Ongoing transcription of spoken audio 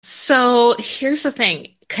So here's the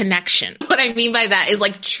thing. Connection. What I mean by that is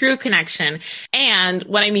like true connection. And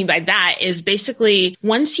what I mean by that is basically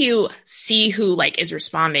once you see who like is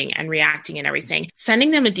responding and reacting and everything,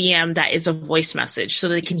 sending them a DM that is a voice message so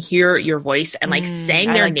they can hear your voice and like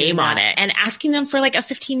saying their name on it and asking them for like a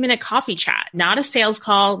 15-minute coffee chat, not a sales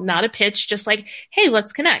call, not a pitch, just like, hey,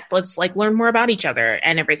 let's connect. Let's like learn more about each other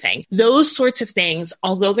and everything. Those sorts of things,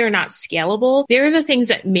 although they're not scalable, they're the things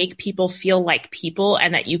that make people feel like people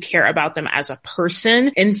and that you care about them as a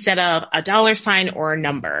person instead of a dollar sign or a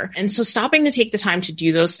number. And so stopping to take the time to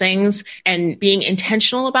do those things and being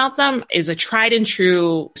intentional about them is a tried and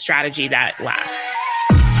true strategy that lasts.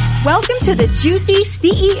 Welcome to the Juicy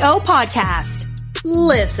CEO Podcast.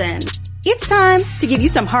 Listen, it's time to give you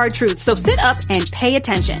some hard truths, so sit up and pay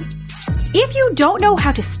attention. If you don't know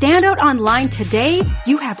how to stand out online today,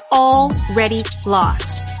 you have already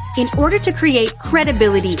lost. In order to create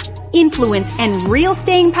credibility, influence, and real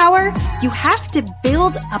staying power, you have to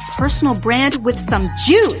build a personal brand with some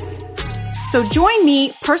juice. So join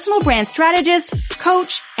me, personal brand strategist,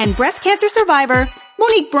 coach, and breast cancer survivor,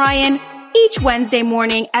 Monique Bryan, each Wednesday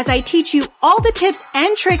morning as I teach you all the tips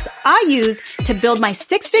and tricks I use to build my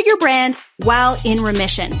six-figure brand while in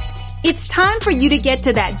remission. It's time for you to get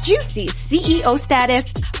to that juicy CEO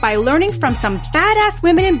status by learning from some badass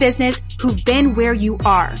women in business who've been where you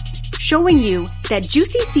are, showing you that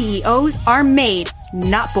juicy CEOs are made,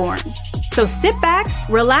 not born. So sit back,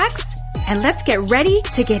 relax, and let's get ready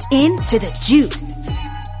to get into the juice.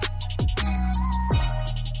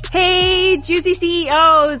 Hey, juicy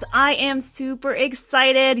CEOs. I am super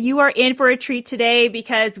excited. You are in for a treat today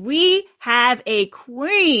because we have a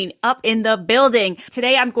queen up in the building.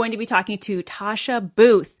 Today, I'm going to be talking to Tasha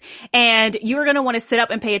Booth, and you are going to want to sit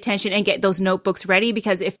up and pay attention and get those notebooks ready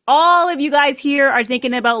because if all of you guys here are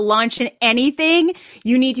thinking about launching anything,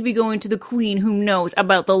 you need to be going to the queen who knows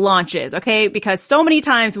about the launches, okay? Because so many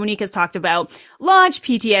times Monique has talked about launch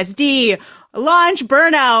PTSD, launch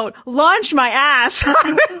burnout, launch my ass.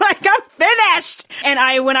 I was like, I'm finished.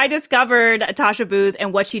 And when I discovered Tasha Booth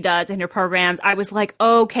and what she does in her programs, I was like,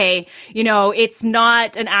 okay, you know, it's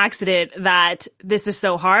not an accident that this is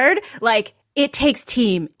so hard. Like, it takes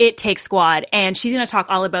team, it takes squad, and she's going to talk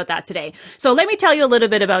all about that today. So let me tell you a little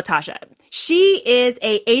bit about Tasha. She is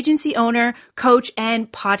a agency owner, coach,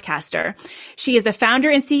 and podcaster. She is the founder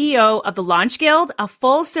and CEO of the Launch Guild, a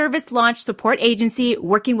full-service launch support agency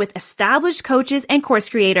working with established coaches and course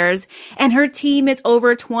creators, and her team is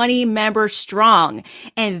over 20 members strong.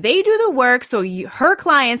 And they do the work so her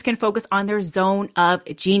clients can focus on their zone of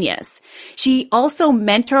genius. She also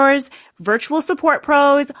mentors virtual support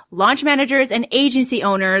pros, launch managers, and agency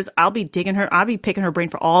owners. I'll be picking her brain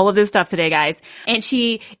for all of this stuff today, guys. And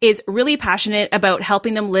she is really passionate about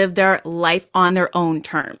helping them live their life on their own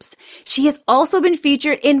terms. She has also been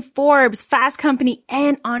featured in Forbes, Fast Company,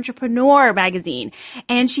 and Entrepreneur magazine.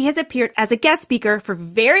 And she has appeared as a guest speaker for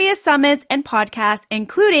various summits and podcasts,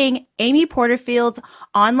 including Amy Porterfield's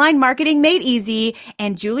Online Marketing Made Easy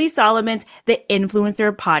and Julie Solomon's The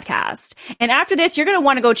Influencer Podcast. And after this, you're going to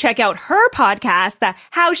want to go check out her podcast, the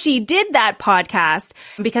How She Did That podcast,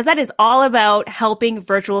 because that is all about helping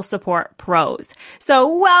virtual support pros.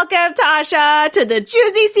 So welcome, Tasha, to the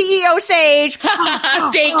Juicy CEO stage.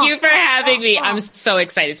 Thank you for having me. I'm so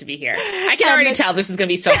excited to be here. I can already tell this is going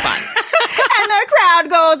to be so fun. And the crowd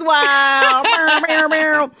goes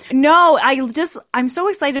wild. No, I'm so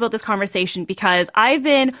excited about this conversation because I've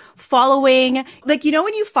been following, like, you know,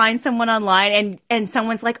 when you find someone online and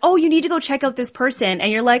someone's like, oh, you need to go check out this person.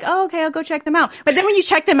 And you're like, oh, okay, I'll go check them out. But then when you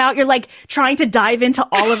check them out, you're like trying to dive into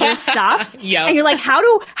all of their stuff. Yep. And you're like, how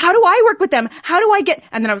do I work with them? How do I get,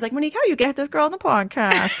 and then I was like, Monique, how do you get this girl on the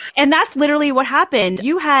podcast? And that's literally what happened.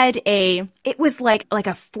 You had it was like a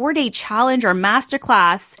 4-day challenge or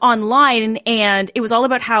masterclass online. And it was all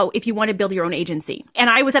about how if you want to build your own agency. And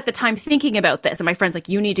I was at the time thinking about this and my friend's like,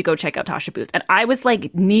 you need to go check out Tasha Booth. And I was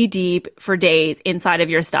like knee deep for days inside of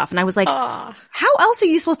your stuff. And I was like, how else are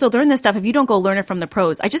you supposed to learn this stuff if you don't go learn it from the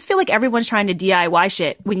pros? I just feel like everyone's trying to DIY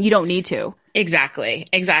shit when you don't need to. Exactly.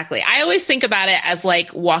 I always think about it as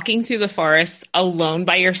like walking through the forest alone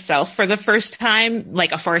by yourself for the first time,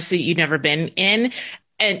 like a forest that you've never been in.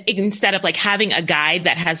 And instead of like having a guide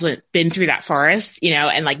that has been through that forest, you know,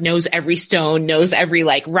 and like knows every stone, knows every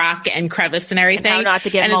like rock and crevice and everything. And how not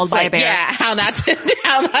to get mauled by a bear. Yeah, how not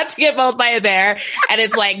to get mauled by a bear. And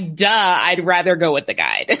it's like, duh, I'd rather go with the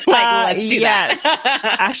guide. Let's do that.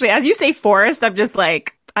 Actually, as you say forest, I'm just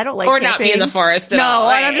like, I don't like or camping. Not be in the forest at all.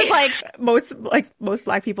 No, and I'm just like most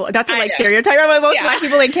black people. That's what like stereotype about most black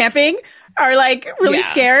people in camping. are like really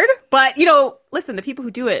scared. But, listen, the people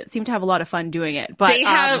who do it seem to have a lot of fun doing it. But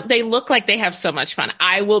they look like they have so much fun.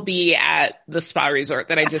 I will be at the spa resort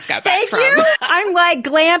that I just got back from. Thank you. I'm like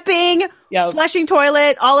glamping, flushing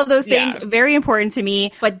toilet, all of those things. Very important to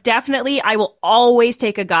me. But definitely I will always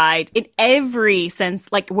take a guide in every sense,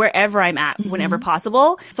 like wherever I'm at, whenever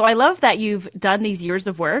possible. So I love that you've done these years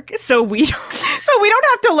of work. So we don't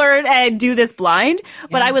have to learn and do this blind.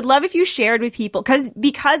 But I would love if you shared with people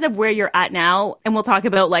because of where you're at now. And we'll talk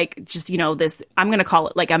about like just, this, I'm going to call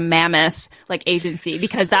it like a mammoth like agency,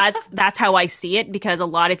 because that's how I see it, because a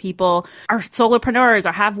lot of people are solopreneurs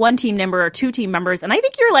or have one team member or two team members. And I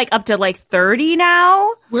think you're like up to like 30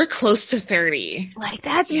 now. We're close to 30. Like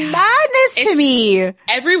that's madness to me.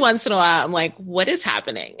 Every once in a while, I'm like, what is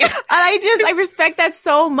happening? I respect that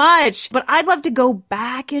so much, but I'd love to go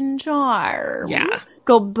back in time. Yeah.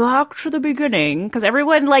 Go back to the beginning, because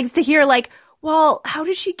everyone likes to hear like, well, how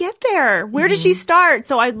did she get there? Where did she start?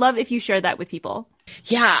 So I'd love if you share that with people.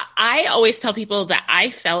 Yeah. I always tell people that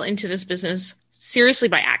I fell into this business seriously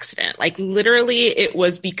by accident. Like literally it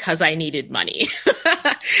was because I needed money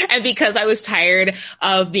and because I was tired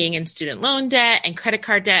of being in student loan debt and credit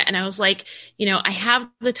card debt. And I was like, I have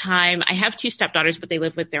the time. I have two stepdaughters, but they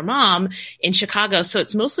live with their mom in Chicago. So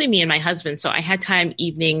it's mostly me and my husband. So I had time,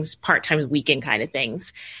 evenings, part-time, weekend kind of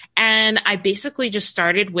things. And I basically just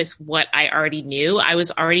started with what I already knew. I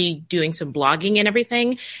was already doing some blogging and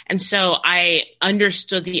everything. And so I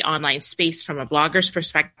understood the online space from a blogger's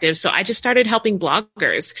perspective. So I just started helping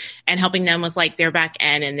bloggers and helping them with like their back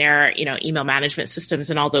end and their, email management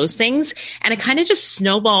systems and all those things. And it kind of just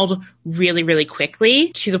snowballed really, really quickly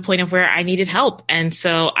to the point of where I needed help. And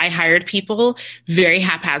so I hired people very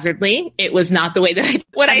haphazardly. It was not the way that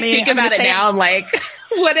I think about it now, I'm like,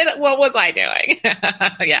 what was I doing?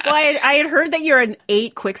 Yeah. Well, I had heard that you're an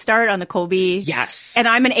 8 quick start on the Kolbe. Yes. And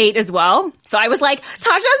I'm an 8 as well. So I was like,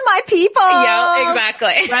 Tasha's my people. Yeah,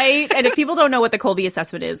 exactly. Right. And if people don't know what the Kolbe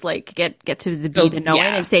assessment is, like get to the B, the knowing,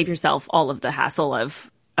 and save yourself all of the hassle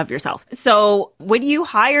of yourself. So when you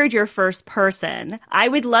hired your first person, I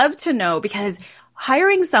would love to know, because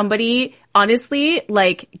hiring somebody honestly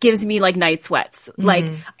like gives me like night sweats. Like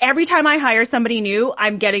every time I hire somebody new,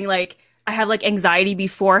 I'm getting like, I have like anxiety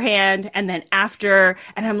beforehand and then after,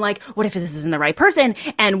 and I'm like, what if this isn't the right person?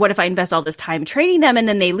 And what if I invest all this time training them and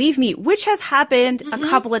then they leave me, which has happened a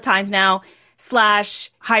couple of times now,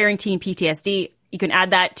 / hiring team PTSD. You can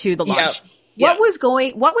add that to the launch. Yep.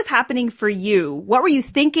 What was happening for you? What were you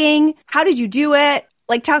thinking? How did you do it?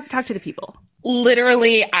 Like talk to the people.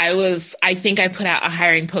 Literally, I think I put out a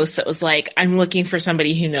hiring post that was like, I'm looking for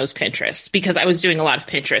somebody who knows Pinterest, because I was doing a lot of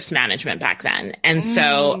Pinterest management back then. And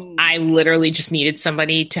so I literally just needed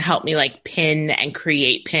somebody to help me like pin and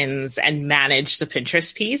create pins and manage the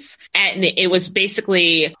Pinterest piece. And it was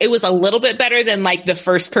a little bit better than like the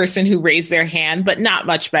first person who raised their hand, but not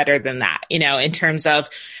much better than that, in terms of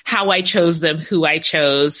how I chose them, who I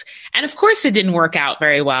chose. And of course it didn't work out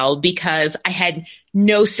very well because I had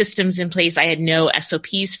no systems in place. I had no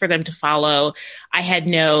SOPs for them to follow. I had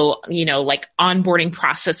no, like onboarding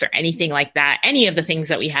process or anything like that. Any of the things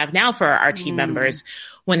that we have now for our team members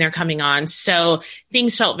when they're coming on. So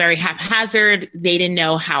things felt very haphazard. They didn't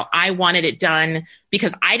know how I wanted it done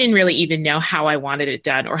because I didn't really even know how I wanted it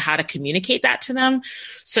done or how to communicate that to them.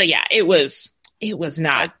 So yeah, it was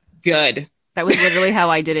not good. That was literally how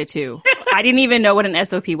I did it too. I didn't even know what an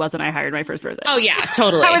SOP was when I hired my first person. Oh yeah,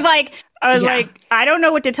 totally. I was like, I don't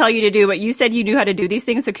know what to tell you to do, but you said you knew how to do these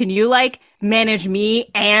things. So can you like manage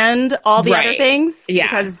me and all the other things? Yeah.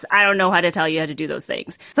 Because I don't know how to tell you how to do those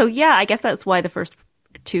things. So yeah, I guess that's why the first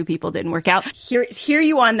 2 people didn't work out. Hear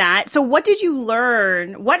you on that. So what did you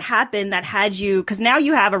learn? What happened that had you, because now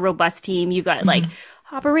you have a robust team. You've got like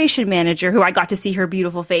operation manager who I got to see her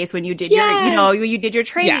beautiful face when you did you did your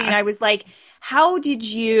training. And I was like, how did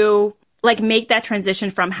you like make that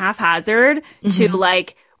transition from haphazard to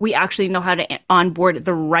like, we actually know how to onboard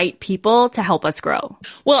the right people to help us grow?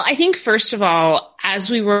 Well, I think first of all,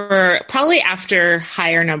 as we were probably after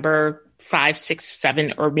hire number 5, 6,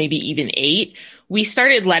 7, or maybe even 8, we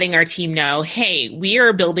started letting our team know, hey, we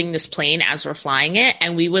are building this plane as we're flying it,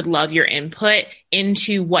 and we would love your input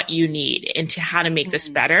into what you need, into how to make this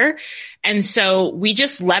better. And so we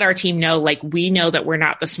just let our team know, like, we know that we're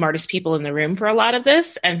not the smartest people in the room for a lot of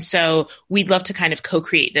this. And so we'd love to kind of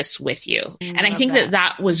co-create this with you. And I think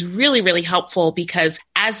that was really, really helpful because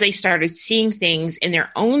as they started seeing things in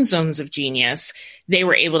their own zones of genius, they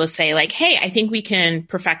were able to say like, hey, I think we can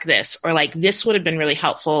perfect this, or like, this would have been really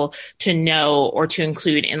helpful to know or to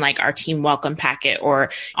include in like our team welcome packet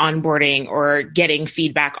or onboarding or getting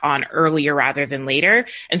feedback on earlier rather than than later.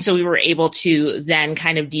 And so we were able to then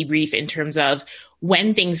kind of debrief in terms of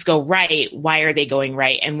when things go right, why are they going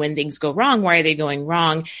right? And when things go wrong, why are they going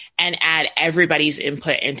wrong? And add everybody's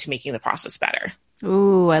input into making the process better.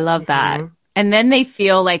 Ooh, I love that. Mm-hmm. And then they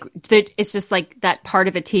feel like it's just like that part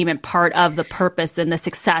of a team and part of the purpose and the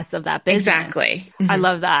success of that business. Exactly. Mm-hmm. I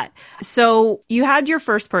love that. So you had your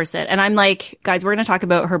first person and I'm like, guys, we're going to talk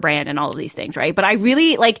about her brand and all of these things, right? But I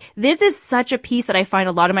really like, this is such a piece that I find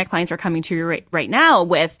a lot of my clients are coming to right now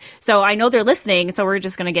with. So I know they're listening. So we're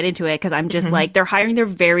just going to get into it because I'm just like, they're hiring their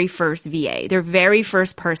very first VA, their very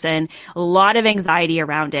first person, a lot of anxiety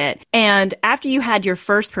around it. And after you had your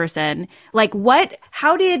first person, like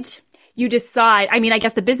how did you decide, I mean, I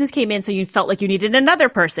guess the business came in, so you felt like you needed another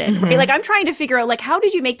person, right? Like I'm trying to figure out, like, how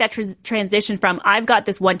did you make that transition from I've got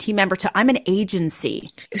this one team member to I'm an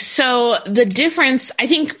agency? So the difference, I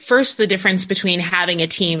think first the difference between having a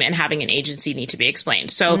team and having an agency need to be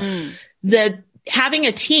explained. So having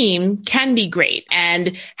a team can be great,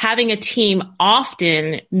 and having a team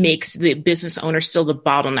often makes the business owner still the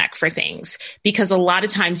bottleneck for things, because a lot of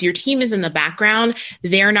times your team is in the background.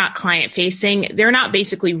 They're not client facing. They're not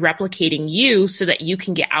basically replicating you so that you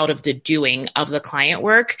can get out of the doing of the client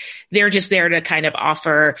work. They're just there to kind of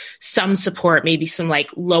offer some support, maybe some like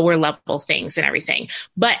lower level things and everything,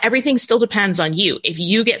 but everything still depends on you. If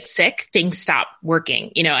you get sick, things stop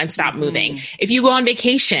working, and stop moving. If you go on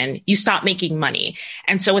vacation, you stop making money.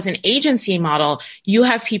 And so with an agency model, you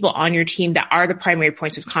have people on your team that are the primary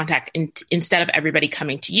points of contact instead of everybody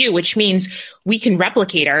coming to you, which means we can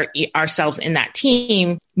replicate ourselves in that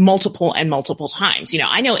team multiple times.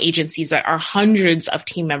 I know agencies that are hundreds of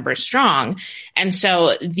team members strong. And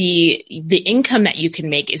so the income that you can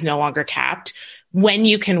make is no longer capped. When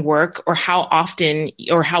you can work, or how often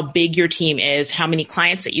or how big your team is, how many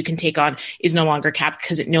clients that you can take on is no longer capped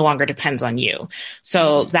because it no longer depends on you.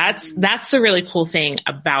 So that's a really cool thing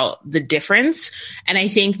about the difference. And I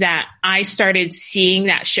think that I started seeing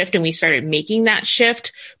that shift, and we started making that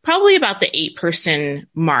shift probably about the 8-person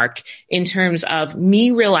mark, in terms of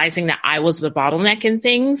me realizing that I was the bottleneck in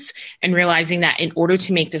things, and realizing that in order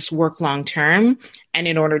to make this work long term and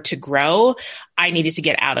in order to grow, I needed to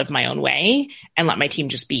get out of my own way and let my team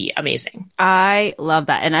just be amazing. I love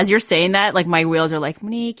that. And as you're saying that, like my wheels are like,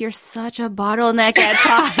 Monique, you're such a bottleneck at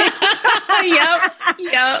times.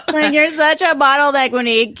 Yep. Like you're such a bottleneck,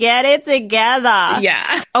 Monique. Get it together.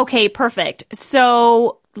 Yeah. Okay, perfect.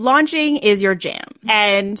 So launching is your jam.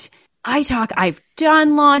 And I've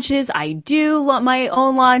done launches. I do my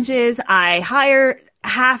own launches. I hire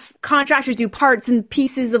half contractors, do parts and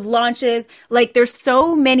pieces of launches. Like there's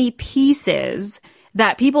so many pieces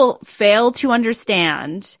that people fail to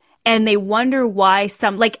understand, and they wonder why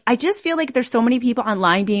I just feel like there's so many people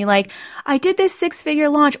online being like, I did this 6-figure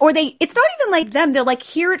launch, or it's not even like them. They'll like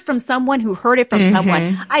hear it from someone who heard it from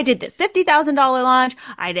someone. I did this $50,000 launch.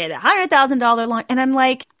 I did a $100,000 launch. And I'm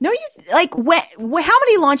like, no, how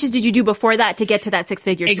many launches did you do before that to get to that 6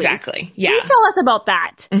 figures? Exactly. Please? Yeah. Please tell us about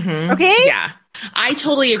that. Okay. Yeah. I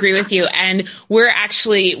totally agree with you. And we're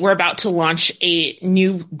about to launch a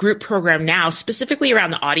new group program now, specifically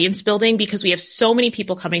around the audience building, because we have so many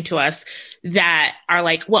people coming to us that are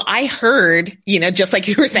like, well, I heard, just like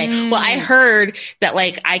you were saying, well, I heard that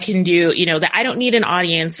like I can do, that I don't need an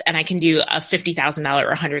audience and I can do a $50,000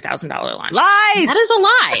 or $100,000 launch. Lies. That is a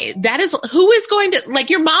lie. That is, who is going to, like,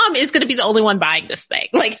 your mom is going to be the only one buying this thing.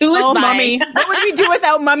 Like, who is buying? Mommy. What would we do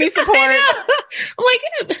without mommy support?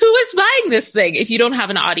 Like, who is buying this thing if you don't have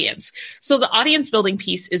an audience? So the audience building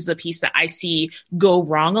piece is the piece that I see go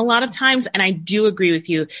wrong a lot of times. And I do agree with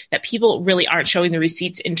you that people really aren't showing the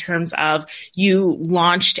receipts in terms of you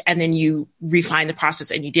launched and then you refined the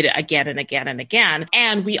process and you did it again and again and again.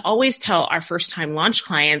 And we always tell our first time launch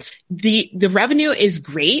clients, the revenue is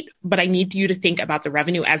great, but I need you to think about the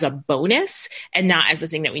revenue as a bonus and not as a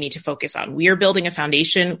thing that we need to focus on. We are building a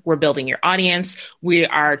foundation. We're building your audience. We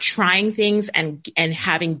are trying things and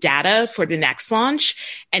having data for the next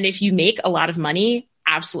launch. And if you make a lot of money,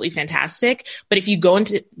 absolutely fantastic. But if you go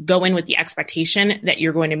in with the expectation that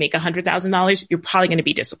you're going to make $100,000, you're probably going to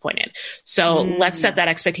be disappointed. So let's set that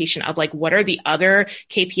expectation of like, what are the other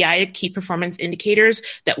KPI, key performance indicators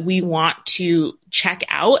that we want to check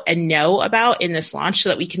out and know about in this launch so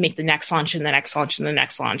that we can make the next launch and the next launch and the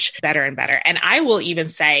next launch better and better. And I will even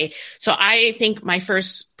say, so I think my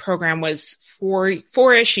first program was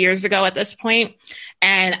four-ish years ago at this point.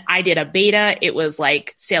 And I did a beta. It was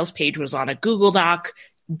like sales page was on a Google Doc,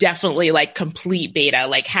 definitely like complete beta,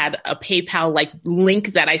 like had a PayPal like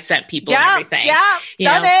link that I sent people and everything. Yeah,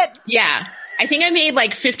 done it. Yeah. I think I made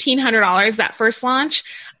like $1,500 that first launch.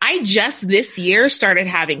 I just this year started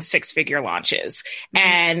having 6-figure launches,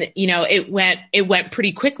 and it went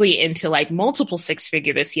pretty quickly into like multiple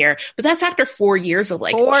 6-figure this year. But that's after 4 years of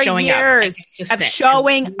like showing up, of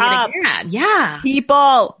showing up. Yeah,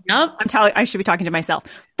 people. Yep. I should be talking to myself.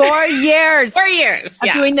 4 years. 4 years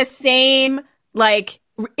of doing the same,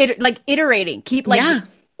 iterating. Keep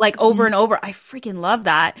over and over. I freaking love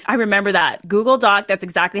that. I remember that Google Doc. That's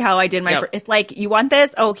exactly how I did my, it's like, you want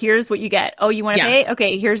this? Oh, here's what you get. Oh, you want to pay?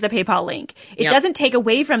 Okay. Here's the PayPal link. It doesn't take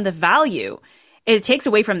away from the value. It takes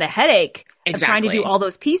away from the headache of trying to do all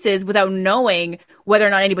those pieces without knowing whether or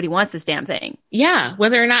not anybody wants this damn thing. Yeah,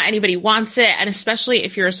 whether or not anybody wants it. And especially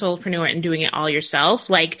if you're a solopreneur and doing it all yourself,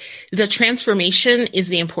 like the transformation is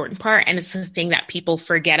the important part. And it's the thing that people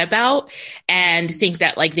forget about and think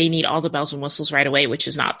that like they need all the bells and whistles right away, which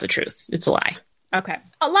is not the truth. It's a lie. Okay.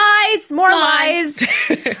 Lies, more lies.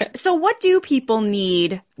 So what do people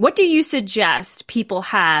need? What do you suggest people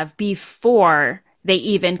have before they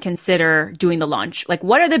even consider doing the launch? Like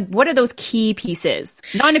what are those key pieces?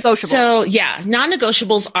 Non-negotiables. So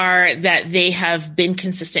non-negotiables are that they have been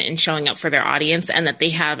consistent in showing up for their audience and that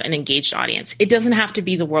they have an engaged audience. It doesn't have to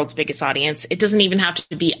be the world's biggest audience. It doesn't even have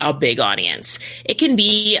to be a big audience. It can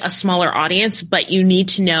be a smaller audience, but you need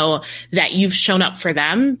to know that you've shown up for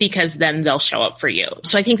them because then they'll show up for you.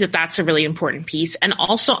 So I think that that's a really important piece, and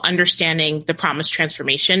also understanding the promise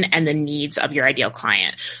transformation and the needs of your ideal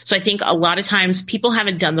client. So I think a lot of times people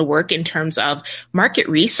haven't done the work in terms of market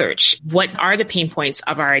research. What are the pain points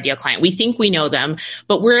of our ideal client? We think we know them,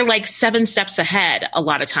 but we're like 7 steps ahead a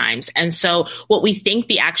lot of times. And so what we think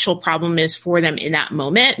the actual problem is for them in that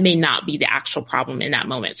moment may not be the actual problem in that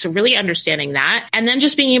moment. So really understanding that, and then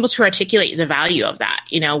just being able to articulate the value of that.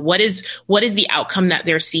 What is the outcome that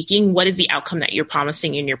they're seeking? What is the outcome that you're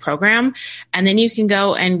promising in your program? And then you can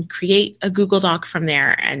go and create a Google Doc from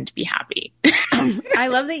there and be happy. I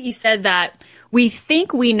love that you said that. We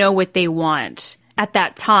think we know what they want at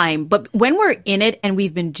that time, but when we're in it and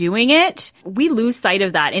we've been doing it, we lose sight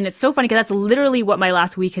of that. And it's so funny because that's literally what my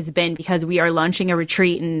last week has been, because we are launching a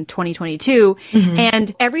retreat in 2022. Mm-hmm.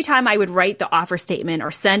 And every time I would write the offer statement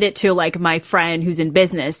or send it to like my friend who's in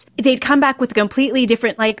business, they'd come back with a completely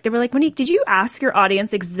different, they were like, Monique, did you ask your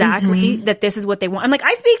audience exactly that this is what they want? I'm like,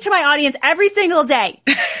 I speak to my audience every single day.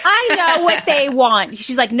 I know what they want.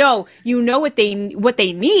 She's like, no, you know what they need. What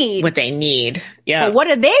they need. Yeah. But what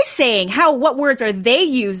are they saying? What words are they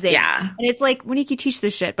using? Yeah. And it's like, Monique, you teach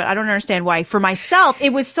this shit, but I don't understand why. For myself,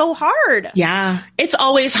 it was so hard. Yeah. It's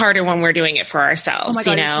always harder when we're doing it for ourselves. Oh my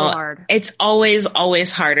God, it's so hard. It's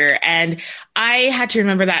always harder. And I had to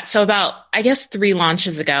remember that. So about, 3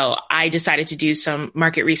 launches ago, I decided to do some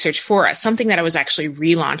market research for us, something that I was actually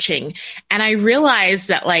relaunching. And I realized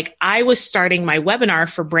that I was starting my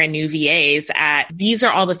webinar for brand new VAs these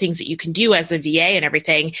are all the things that you can do as a VA and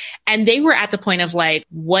everything. And they were at the point of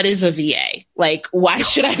what is a VA? Why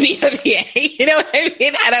should I be a VA? You know what I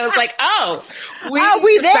mean? And I was like,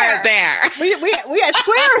 we start there. We had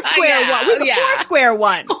square one. We the square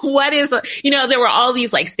one. What is, there were all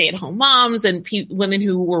these stay-at-home moms and women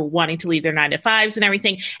who were wanting to leave their 9-to-5s and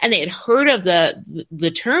everything. And they had heard of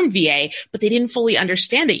the term VA, but they didn't fully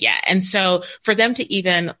understand it yet. And so for them to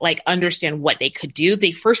even understand what they could do,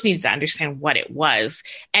 they first needed to understand what it was.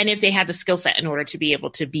 And if they had the skill set in order to be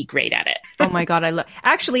able to be great at it. Oh my God.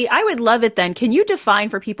 Actually, I would love it then. Can you define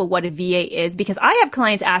for people what a VA is? Because I have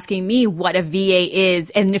clients asking me what a VA is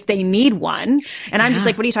and if they need one. And I'm just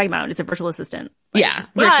like, what are you talking about? It's a virtual assistant. Virtual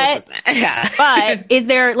assistant. Yeah. But is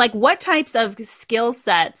there what types of skill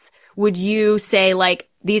sets would you say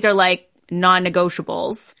these are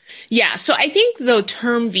non-negotiables? Yeah. So I think the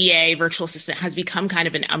term VA, virtual assistant, has become kind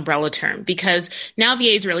of an umbrella term because now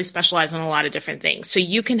VAs really specialize on a lot of different things. So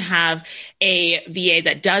you can have a VA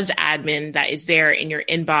that does admin, that is there in your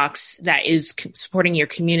inbox, that is supporting your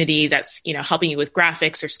community, that's, helping you with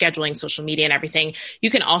graphics or scheduling, social media and everything. You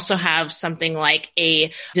can also have something like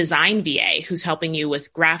a design VA who's helping you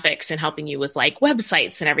with graphics and helping you with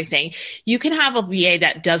websites and everything. You can have a VA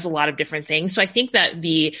that does a lot of different things. So I think that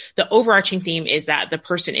the overarching theme is that the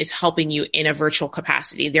person is helping you in a virtual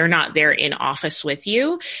capacity. They're not there in office with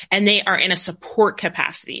you, and they are in a support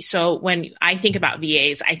capacity. So when I think about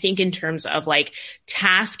VAs, I think in terms of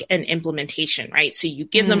task and implementation, right? So you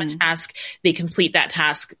give them a task, they complete that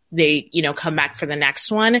task, they, come back for the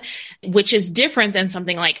next one, which is different than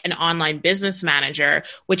something like an online business manager,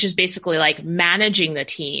 which is basically managing the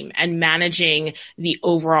team and managing the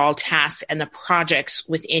overall tasks and the projects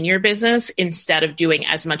within your business instead of doing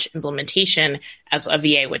as much implementation as a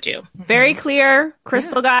VA would do. Very clear,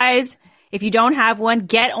 crystal guys. If you don't have one,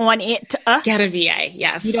 get on it. Get a VA.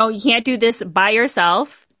 Yes. You can't do this by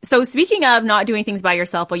yourself. So speaking of not doing things by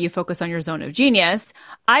yourself while you focus on your zone of genius,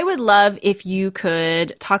 I would love if you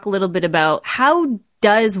could talk a little bit about how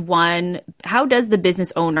does the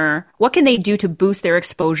business owner, what can they do to boost their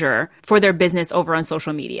exposure for their business over on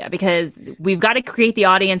social media? Because we've got to create the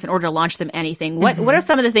audience in order to launch them anything. What are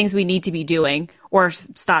some of the things we need to be doing or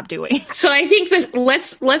stop doing? So I think that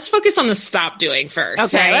let's focus on the stop doing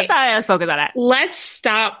first. Okay, right? let's focus on that. Let's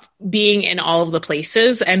stop being in all of the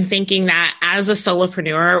places and thinking that as a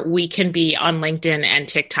solopreneur, we can be on LinkedIn and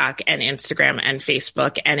TikTok and Instagram and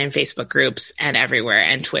Facebook and in Facebook groups and everywhere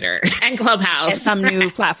and Twitter and Clubhouse. And some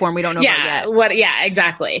new platform we don't know about yet. Yeah,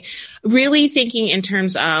 exactly. Really thinking in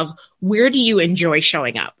terms of where do you enjoy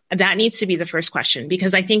showing up? That needs to be the first question,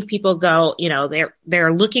 because I think people go,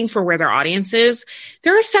 they're looking for where their audience is.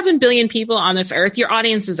 There are 7 billion people on this earth. Your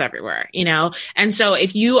audience is everywhere, And so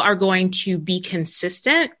if you are going to be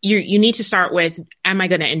consistent, you need to start with, am I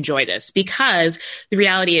going to enjoy this? Because the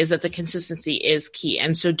reality is that the consistency is key.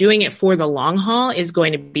 And so doing it for the long haul is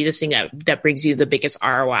going to be the thing that brings you the biggest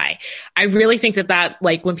ROI. I really think that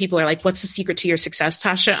like when people are like, what's the secret to your success,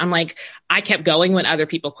 Tasha? I'm like, I kept going when other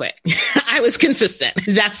people quit. I was consistent.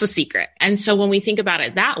 That's the secret. And so when we think about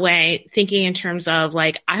it that way, thinking in terms of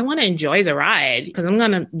like, I want to enjoy the ride because I'm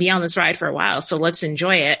going to be on this ride for a while. So let's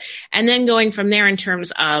enjoy it. And then going from there in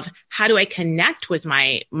terms of how do I connect with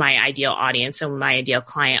my ideal audience and my ideal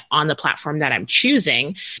client on the platform that I'm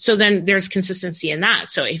choosing. So then there's consistency in that.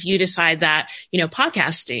 So if you decide that,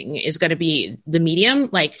 podcasting is going to be the medium,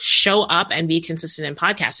 like show up and be consistent in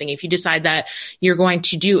podcasting. If you decide that you're going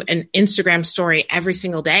to do an Instagram story every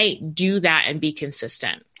single day, do that and be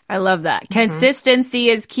consistent. I love that. Consistency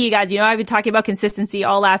is key, guys. I've been talking about consistency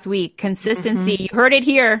all last week. Consistency. You heard it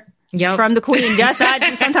here. Yep. From the queen. Just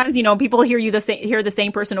that sometimes, sompeople hear hear the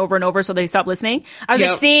same person over and over, so they stop listening. I was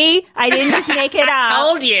like, see, I didn't just make it up. I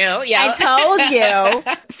told you. Yeah. I told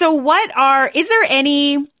you. So is there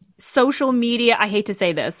any social media, I hate to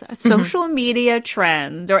say this, social media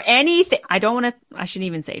trends or anything? I shouldn't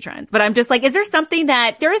even say trends, but I'm just like, is there something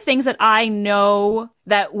there are things that I know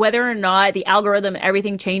that whether or not the algorithm,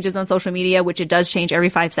 everything changes on social media, which it does change every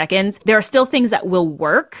 5 seconds, there are still things that will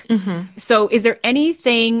work. So is there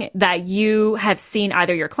anything that you have seen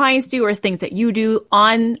either your clients do or things that you do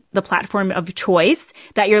on the platform of choice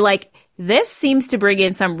that you're like, this seems to bring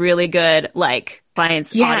in some really good, like,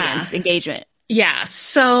 clients, audience engagement? Yeah.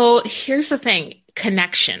 So here's the thing.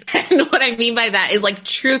 Connection. And what I mean by that is like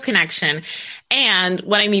true connection. And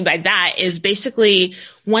what I mean by that is basically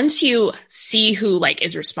once you see who like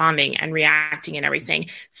is responding and reacting and everything,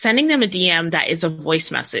 sending them a DM that is a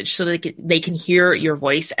voice message so that they can hear your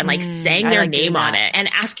voice and like saying their name on it and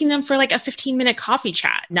asking them for like a 15-minute coffee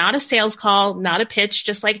chat, not a sales call, not a pitch,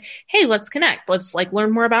 just like, hey, let's connect. Let's like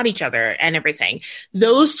learn more about each other and everything.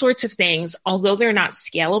 Those sorts of things, although they're not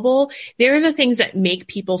scalable, they're the things that make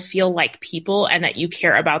people feel like people and that you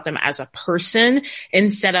care about them as a person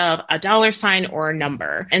instead of a dollar sign or a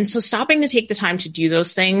number. And so stopping to take the time to do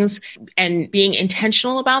those things and being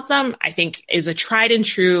intentional about them, I think is a tried and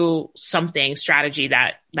true strategy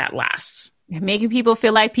that lasts. Making people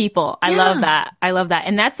feel like people. I love that. I love that.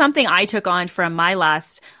 And that's something I took on from my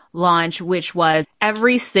last launch, which was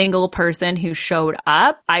every single person who showed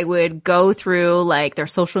up, I would go through like their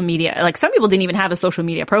social media. Like some people didn't even have a social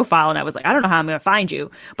media profile. And I was like, I don't know how I'm going to find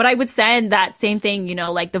you. But I would send that same thing,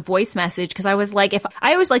 like the voice message. Cause I was like,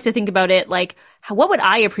 I always like to think about it, like, what would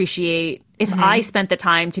I appreciate if I spent the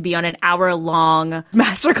time to be on an hour-long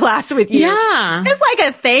masterclass with you? Yeah. It's like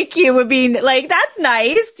a thank you would be like, that's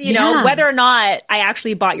nice. Know, whether or not I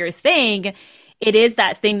actually bought your thing, it is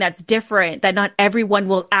that thing that's different that not everyone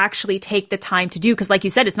will actually take the time to do. Cause like you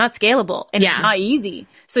said, it's not scalable and it's not easy.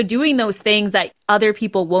 So doing those things that other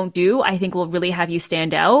people won't do, I think will really have you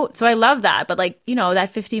stand out. So I love that. But like,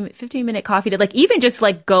 that 15-minute coffee to like, even just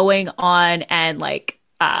like going on and like,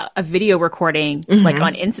 a video recording, like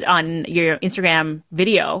on your Instagram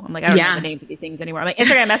video. I'm like, I don't know the names of these things anymore. I'm like,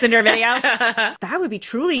 Instagram Messenger video. That would be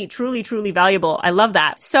truly, truly, truly valuable. I love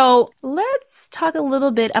that. So let's talk a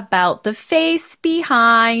little bit about the face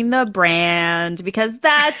behind the brand, because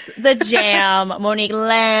that's the jam Monique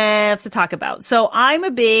loves to talk about. So I'm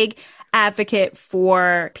a big advocate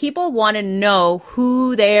for people want to know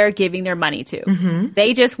who they're giving their money to.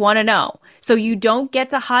 They just want to know. So you don't get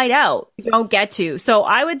to hide out. You don't get to. So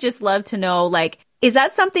I would just love to know, like, is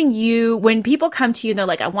that something when people come to you and they're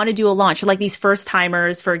like, I want to do a launch, or like these first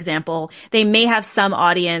timers, for example, they may have some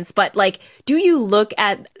audience, but like, do you look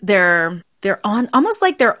at their almost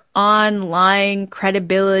like their online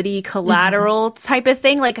credibility collateral type of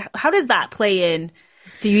thing? Like, how does that play in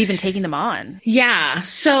to you even taking them on? Yeah.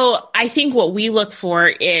 So I think what we look for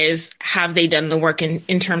is, have they done the work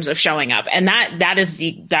in terms of showing up? And that's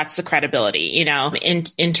the credibility,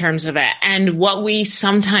 in terms of it. And what we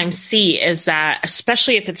sometimes see is that,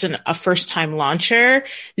 especially if it's a first time launcher,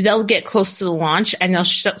 they'll get close to the launch and they'll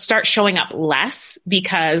start showing up less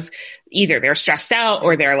because either they're stressed out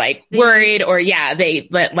or they're like worried, or they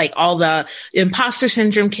let like all the imposter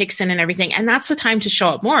syndrome kicks in and everything. And that's the time to show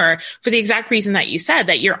up more, for the exact reason that you said,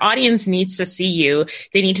 that your audience needs to see you.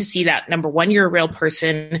 They need to see that, number one, you're a real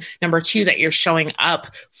person. Number two, that you're showing up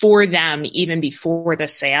for them even before the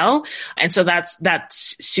sale. And so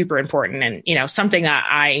that's super important. And, something that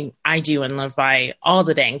I do and live by all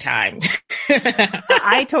the dang time.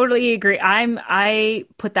 I totally agree. I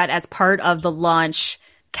put that as part of the launch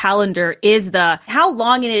calendar, is how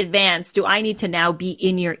long in advance do I need to now be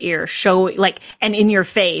in your ear, and in your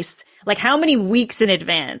face? Like, how many weeks in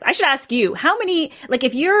advance? I should ask you, how many, like,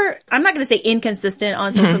 if I'm not going to say inconsistent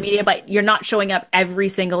on social media, but you're not showing up every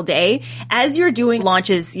single day as you're doing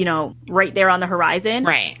launches, right there on the horizon.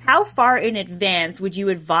 Right. How far in advance would you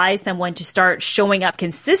advise someone to start showing up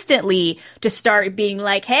consistently, to start being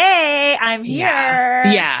like, hey, I'm here?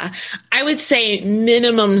 Yeah. I would say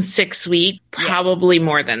minimum 6 weeks, probably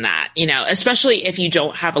more than that, especially if you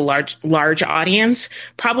don't have a large audience,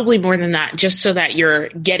 probably more than that, just so that you're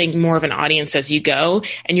getting more of an audience as you go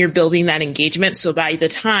and you're building that engagement. So by the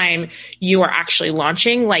time you are actually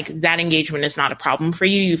launching, like, that engagement is not a problem for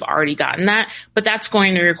you. You've already gotten that, but that's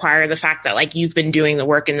going to require the fact that, like, you've been doing the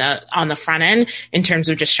work on the front end in terms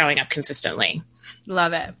of just showing up consistently.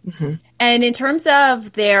 Love it. Mm-hmm. And in terms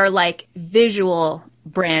of their like visual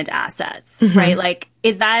brand assets, right? Like,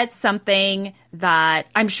 is that something that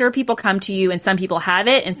I'm sure people come to you, and some people have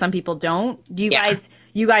it and some people don't? Do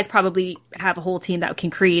you guys probably have a whole team that can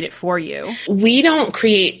create it for you? We don't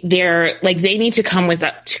create they need to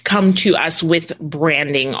come to us with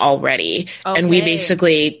branding already. Okay. And we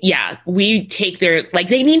basically, we take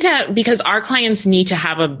they need to, because our clients need to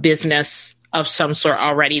have a business of some sort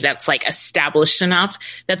already that's like established enough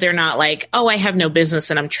that they're not like, oh, I have no business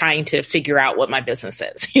and I'm trying to figure out what my business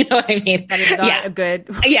is. You know what I mean? That is not a good.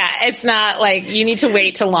 Yeah. It's not like you need to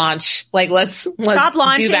wait to launch. Like, let's stop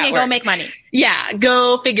launching and go make money. Yeah.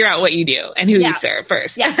 Go figure out what you do and who you serve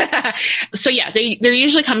first. Yeah. So they're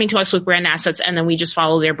usually coming to us with brand assets, and then we just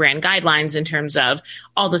follow their brand guidelines in terms of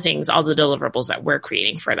all the deliverables that we're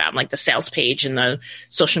creating for them, like the sales page and the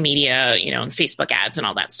social media, and Facebook ads and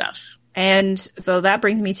all that stuff. And so that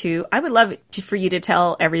brings me to, I would love for you to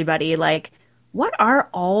tell everybody, like, what are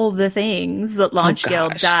all the things that Launch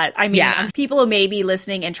Guild does? I mean, people who may be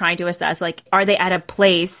listening and trying to assess, like, are they at a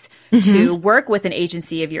place to work with an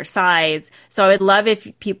agency of your size? So I would love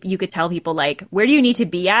if you could tell people, like, where do you need to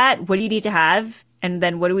be at? What do you need to have? And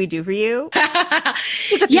then what do we do for you?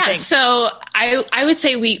 So I would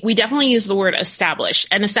say we definitely use the word establish.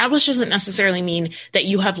 And establish doesn't necessarily mean that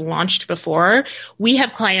you have launched before. We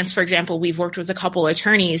have clients, for example, we've worked with a couple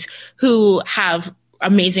attorneys who have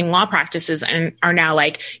amazing law practices and are now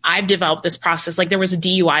like, I've developed this process. Like, there was a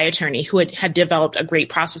DUI attorney who had developed a great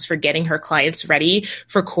process for getting her clients ready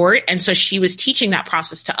for court. And so she was teaching that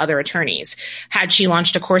process to other attorneys. Had she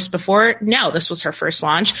launched a course before? No, this was her first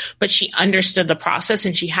launch, but she understood the process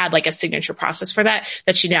and she had like a signature process for that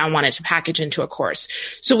she now wanted to package into a course.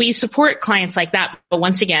 So we support clients like that. But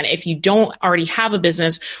once again, if you don't already have a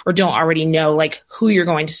business or don't already know like who you're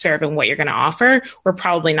going to serve and what you're going to offer, we're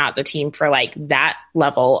probably not the team for like that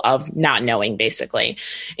level of not knowing, basically.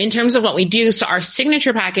 In terms of what we do, so our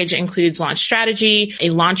signature package includes launch strategy,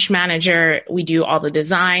 a launch manager. We do all the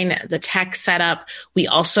design, the tech setup. We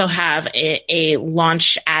also have a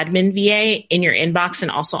launch admin VA in your inbox and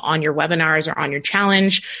also on your webinars or on your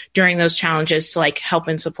challenge during those challenges to like help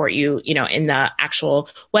and support you, in the actual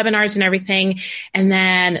webinars and everything. And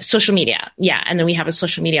then social media. Yeah. And then we have a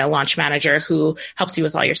social media launch manager who helps you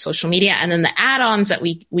with all your social media. And then the add-ons that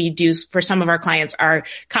we do for some of our clients are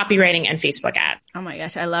copywriting and Facebook ads. Oh my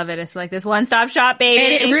gosh, I love it. It's like this one-stop shop,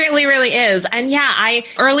 baby. It really, really is. And I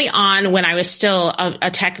early on when I was still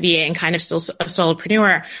a tech VA and kind of still a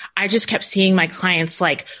solopreneur, I just kept seeing my clients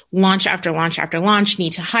like launch after launch after launch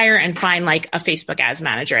need to hire and find like a Facebook ads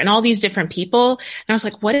manager and all these different people. And I was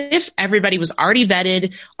like, what if everybody was already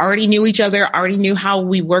vetted, already knew each other, already knew how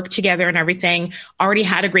we work together and everything, already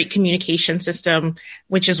had a great communication system,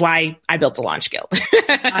 which is why I built the Launch Guild.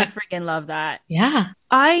 I freaking love that. Yeah.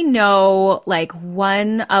 I know like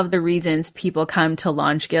one of the reasons people come to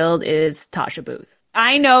Launch Guild is Tasha Booth.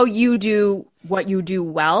 I know you do what you do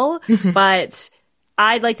well, but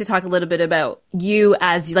I'd like to talk a little bit about you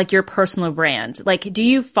as like your personal brand. Like, do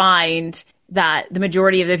you find that the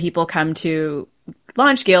majority of the people come to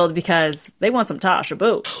Launch Guild because they want some Tasha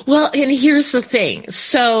Boo. Well, and here's the thing.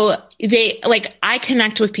 So I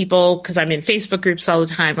connect with people because I'm in Facebook groups all the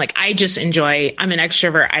time. Like I'm an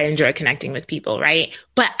extrovert. I enjoy connecting with people, right?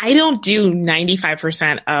 But I don't do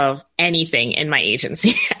 95% of anything in my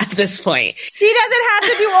agency at this point. She doesn't have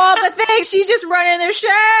to do all the things. She's just running the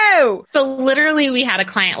show. So literally we had a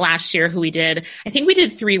client last year who we did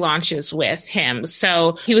 3 launches with him.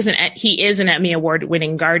 So he is an Emmy Award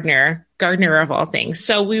winning gardener of all things.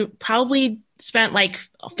 So we probably spent like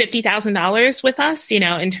 $50,000 with us,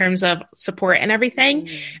 in terms of support and everything.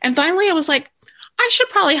 And finally I was like, I should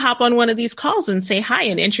probably hop on one of these calls and say hi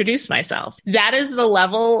and introduce myself. That is the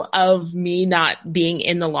level of me not being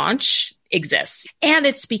in the launch exists. And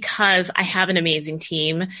it's because I have an amazing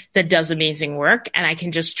team that does amazing work and I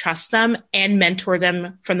can just trust them and mentor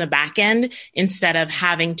them from the back end instead of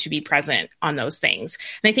having to be present on those things.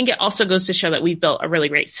 And I think it also goes to show that we've built a really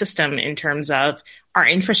great system in terms of our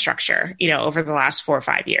infrastructure, over the last 4 or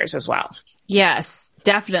 5 years as well. Yes,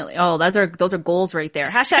 definitely. Oh, those are goals right there.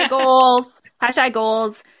 Hashtag goals, hashtag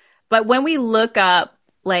goals. But when we look up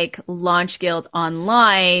like Launch Guild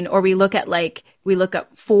online, or we look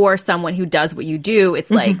up for someone who does what you do,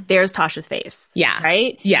 it's like, there's Tasha's face. Yeah.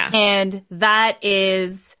 Right? Yeah. And that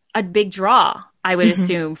is a big draw, I would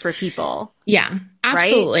assume, for people. Yeah,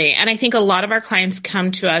 absolutely. Right? And I think a lot of our clients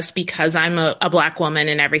come to us because I'm a Black woman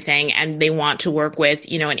and everything, and they want to work with,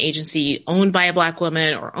 an agency owned by a Black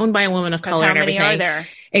woman or owned by a woman of color and everything. How many are there?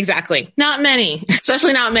 Exactly. Not many,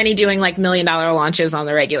 especially not many doing like $1 million launches on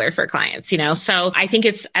the regular for clients, So I think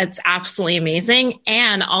it's absolutely amazing.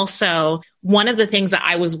 And also one of the things that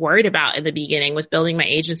I was worried about in the beginning with building my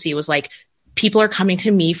agency was like, people are coming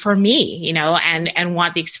to me for me, and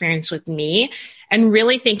want the experience with me. And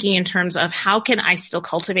really thinking in terms of how can I still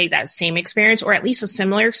cultivate that same experience or at least a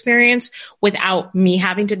similar experience without me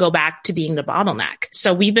having to go back to being the bottleneck.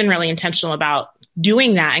 So we've been really intentional about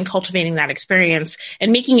doing that and cultivating that experience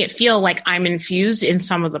and making it feel like I'm infused in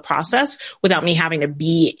some of the process without me having to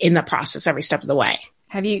be in the process every step of the way.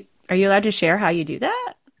 Are you allowed to share how you do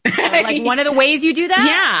that? Like one of the ways you do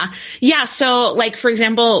that? Yeah. So like, for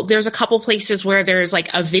example, there's a couple places where there's like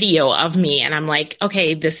a video of me and I'm like,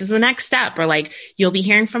 okay, this is the next step, or like, you'll be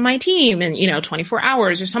hearing from my team in, 24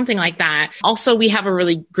 hours or something like that. Also, we have a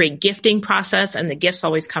really great gifting process and the gifts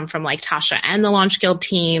always come from like Tasha and the Launch Guild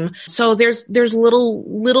team. So there's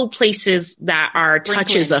little places that are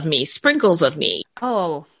touches of me, sprinkles of me.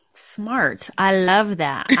 Oh, smart. I love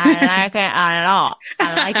that. I like it a lot.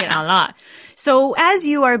 I like it a lot. So as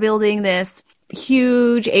you are building this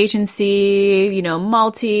huge agency, I'm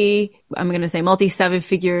going to say multi 7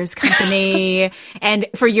 figures company and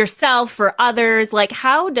for yourself, for others, like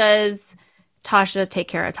how does Tasha take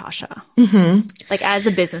care of Tasha? Like as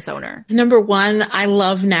the business owner? Number one, I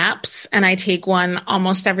love naps and I take one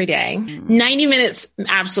almost every day. 90 minutes,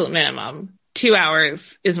 absolute minimum. 2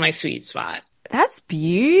 hours is my sweet spot. That's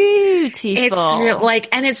beautiful. It's real,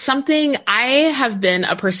 and it's something I have been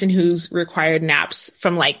a person who's required naps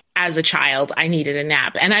from as a child. I needed a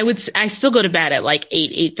nap and I still go to bed at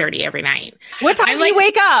 8:30 every night. What time do you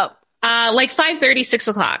wake up? 5:30, 6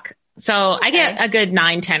 o'clock. So I get a good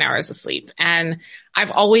 9-10 hours of sleep and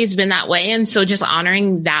I've always been that way. And so just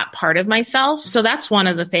honoring that part of myself. So that's one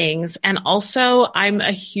of the things. And also I'm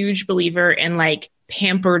a huge believer in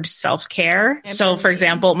pampered self-care. So for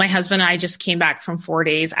example, my husband and I just came back from 4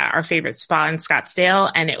 days at our favorite spa in Scottsdale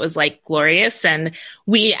and it was glorious. And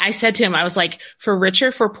I said to him, I was like, for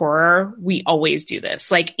richer, for poorer, we always do this.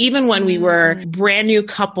 Even when we were brand new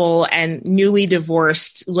couple and newly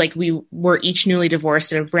divorced, we were each newly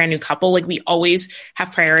divorced and a brand new couple, we always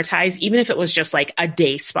have prioritized, even if it was just a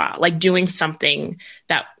day spa, doing something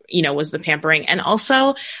that was the pampering. And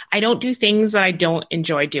also I don't do things that I don't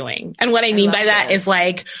enjoy doing. And what I mean by that is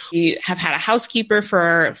we have had a housekeeper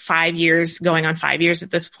for 5 years, going on 5 years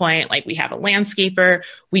at this point. We have a landscaper.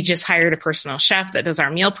 We just hired a personal chef that does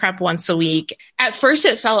our meal prep once a week. At first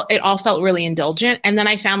it all felt really indulgent. And then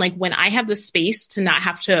I found when I have the space to not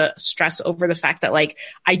have to stress over the fact that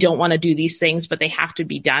I don't want to do these things, but they have to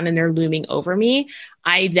be done and they're looming over me.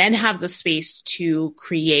 I then have the space to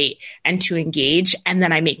create and to engage, and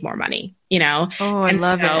then I make more money, Oh, I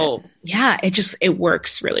love it. Yeah, it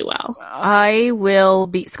works really well. I will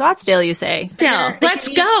be Scottsdale, you say? Yeah, let's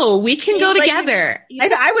go. We can go together.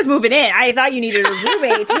 I was moving in. I thought you needed a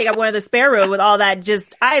roommate to take up one of the spare room with all that.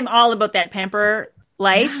 I'm all about that pamper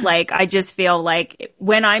life. Yeah. Like, I just feel like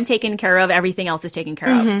when I'm taken care of, everything else is taken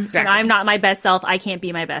care of. Exactly. When I'm not my best self, I can't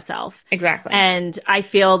be my best self. Exactly. And I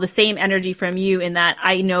feel the same energy from you in that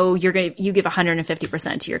I know you give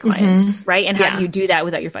 150% to your clients, right? And how do you do that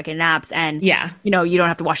without your fucking naps? And, you know, you don't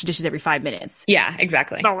have to wash the dishes every 5 minutes. Yeah,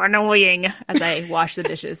 exactly. So annoying as I wash the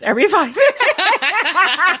dishes every 5 minutes.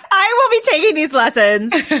 I will be taking these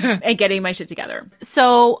lessons and getting my shit together.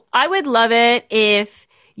 So I would love it if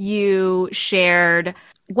you shared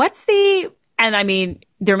and I mean,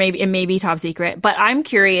 it may be top secret, but I'm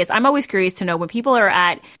curious. I'm always curious to know when people are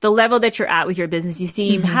at the level that you're at with your business, you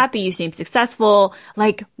seem happy, you seem successful.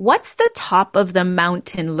 Like, what's the top of the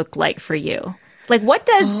mountain look like for you? Like, what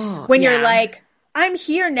does, when you're like, I'm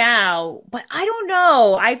here now, but I don't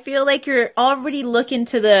know. I feel like you're already looking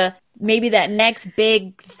to maybe that next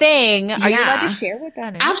big thing. Are you allowed to share what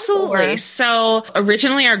that is? Absolutely. So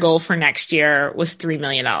originally our goal for next year was $3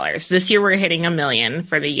 million. This year we're hitting $1 million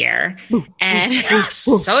for the year. And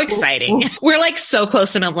so exciting. We're like so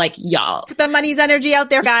close, and I'm like, y'all. Put the money's energy out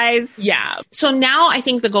there, guys. Yeah. So now I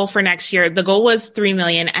think the goal for next year, the goal was $3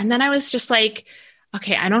 million. And then I was just like,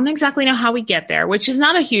 okay, I don't exactly know how we get there, which is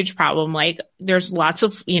not a huge problem. Like, there's lots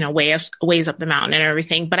of, you know, ways up the mountain and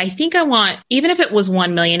everything. But I think I want, even if it was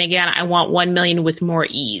 1 million again, I want 1 million with more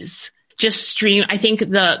ease. I think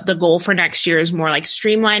the goal for next year is more like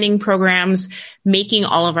streamlining programs, making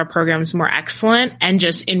all of our programs more excellent, and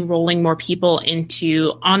just enrolling more people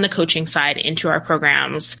on the coaching side into our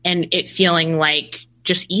programs, and it feeling like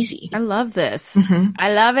just easy. I love this.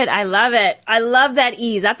 I love it. I love it. I love that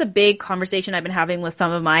ease. That's a big conversation I've been having with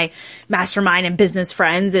some of my mastermind and business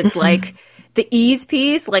friends. It's like the ease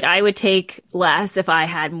piece, like I would take less if I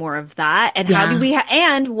had more of that. And how do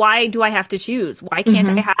and why do I have to choose? Why can't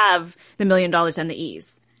I have the $1 million and the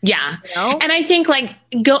ease? Yeah. You know? And I think like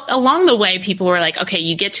along the way, people were like, okay,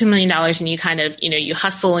 you get to $1 million and you kind of, you know, you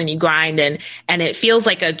hustle and you grind and it feels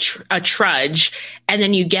like a trudge. And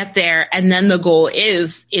then you get there, and then the goal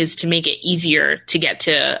is to make it easier to get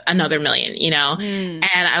to another $1 million, you know? And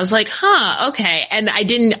I was like, okay. And I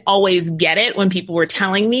didn't always get it when people were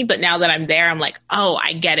telling me, but now that I'm there, I'm like, oh,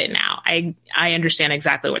 I get it now. I understand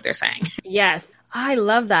exactly what they're saying. Yes. I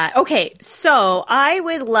love that. Okay. So I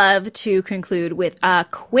would love to conclude with a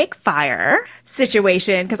quick fire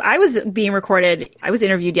situation, because I was being recorded. I was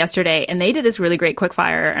interviewed yesterday and they did this really great quick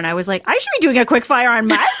fire. And I was like, I should be doing a quick fire on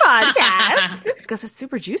my podcast because it's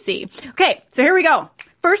super juicy. Okay. So here we go.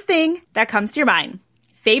 First thing that comes to your mind.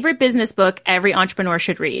 Favorite business book every entrepreneur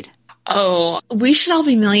should read. Oh, We Should All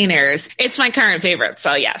Be Millionaires. It's my current favorite.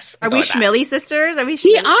 So yes. Are we Schmilly sisters? We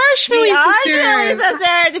are Schmilly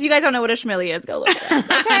sisters. If you guys don't know what a Schmilly is, go look it up.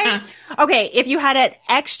 Okay. Okay. If you had an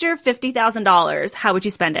extra $50,000, how would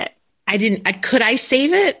you spend it? Could I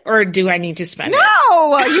save it, or do I need to spend it?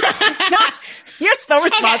 No, you're so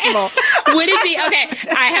responsible. Would it be, okay,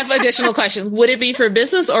 I have additional questions. Would it be for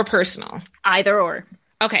business or personal? Either or.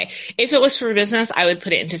 Okay. If it was for business, I would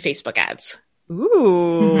put it into Facebook ads.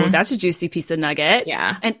 Ooh, that's a juicy piece of nugget.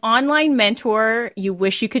 Yeah. An online mentor you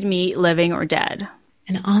wish you could meet, living or dead.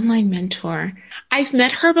 An online mentor. I've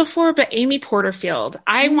met her before, but Amy Porterfield.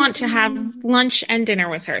 I want to have lunch and dinner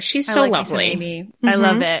with her. She's so lovely. Amy. I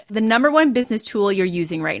love it. The number one business tool you're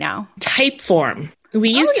using right now? Typeform. We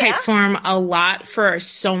use Typeform a lot for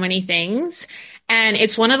so many things. And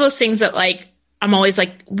it's one of those things that like, I'm always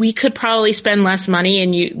like, we could probably spend less money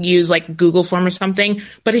and use like Google Form or something,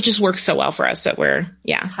 but it just works so well for us that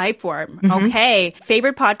Typeform. Okay.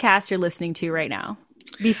 Favorite podcast you're listening to right now?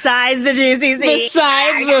 Besides the Juicy C.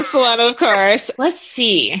 Besides this one, of course. Let's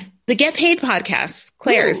see. The Get Paid podcast,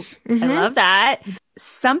 Claire's. I love that.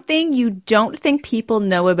 Something you don't think people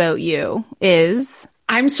know about you is...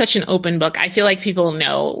 I'm such an open book. I feel like people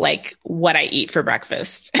know like what I eat for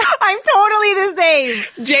breakfast. I'm totally the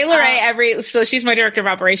same. Jay Lorraine, so she's my director of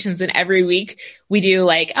operations, and every week we do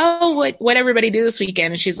like, what everybody do this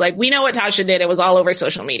weekend? And she's like, we know what Tasha did. It was all over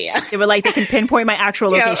social media. They were like, they can pinpoint my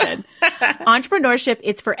actual location. Entrepreneurship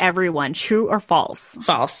is for everyone. True or false?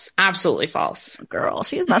 False. Absolutely false. Girl,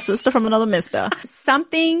 she's my sister from another mister.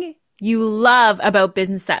 Something you love about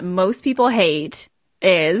business that most people hate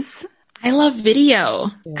is... I love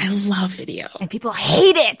video. I love video. And people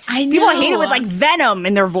hate it. I know. People hate it with like venom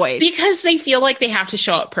in their voice. Because they feel like they have to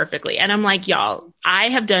show up perfectly. And I'm like, y'all, I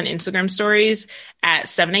have done Instagram stories at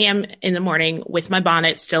 7 a.m. in the morning with my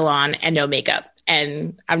bonnet still on and no makeup.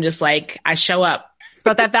 And I'm just like, I show up. It's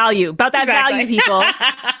about that value. Value, people.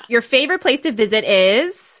 Your favorite place to visit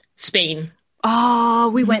is? Spain.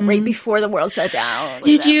 Oh, we went right before the world shut down.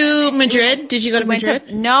 Did you go to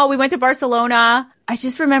Madrid? No, we went to Barcelona. I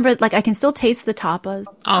just remembered, like, I can still taste the tapas.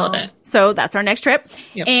 All of it. So that's our next trip.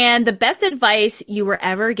 Yep. And the best advice you were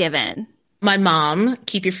ever given. My mom,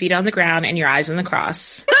 keep your feet on the ground and your eyes on the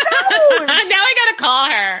cross. Now I gotta call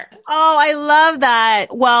her. Oh, I love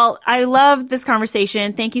that. Well, I love this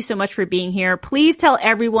conversation. Thank you so much for being here. Please tell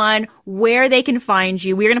everyone where they can find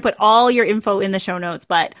you. We're going to put all your info in the show notes,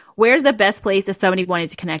 but where's the best place if somebody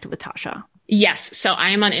wanted to connect with Tasha? Yes. So I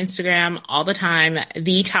am on Instagram all the time,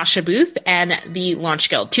 the Tasha Booth and the Launch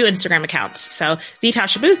Guild, 2 Instagram accounts. So the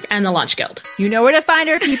Tasha Booth and the Launch Guild. You know where to find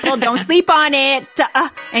her, people. Don't sleep on it.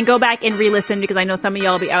 And go back and re-listen because I know some of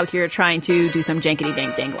y'all will be out here trying to do some jankety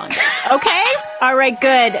dang danglung. Okay? All right,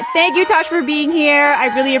 good. Thank you, Tasha, for being here.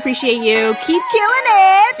 I really appreciate you. Keep killing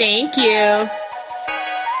it. Thank you.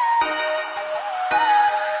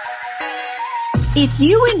 If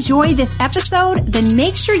you enjoy this episode, then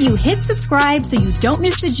make sure you hit subscribe so you don't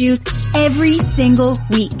miss the juice every single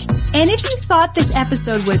week. And if you thought this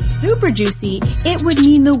episode was super juicy, it would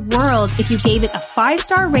mean the world if you gave it a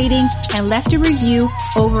 5-star rating and left a review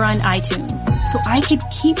over on iTunes, so I could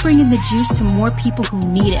keep bringing the juice to more people who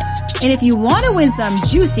need it. And if you want to win some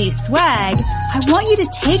juicy swag, I want you to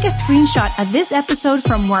take a screenshot of this episode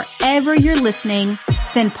from wherever you're listening,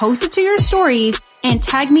 then post it to your stories and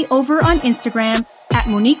tag me over on Instagram at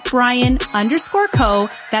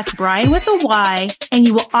MoniqueBryan_co. That's Brian with a Y, and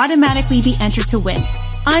you will automatically be entered to win.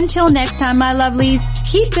 Until next time, my lovelies,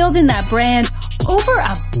 keep building that brand over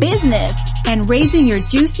a business and raising your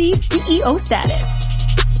juicy CEO status.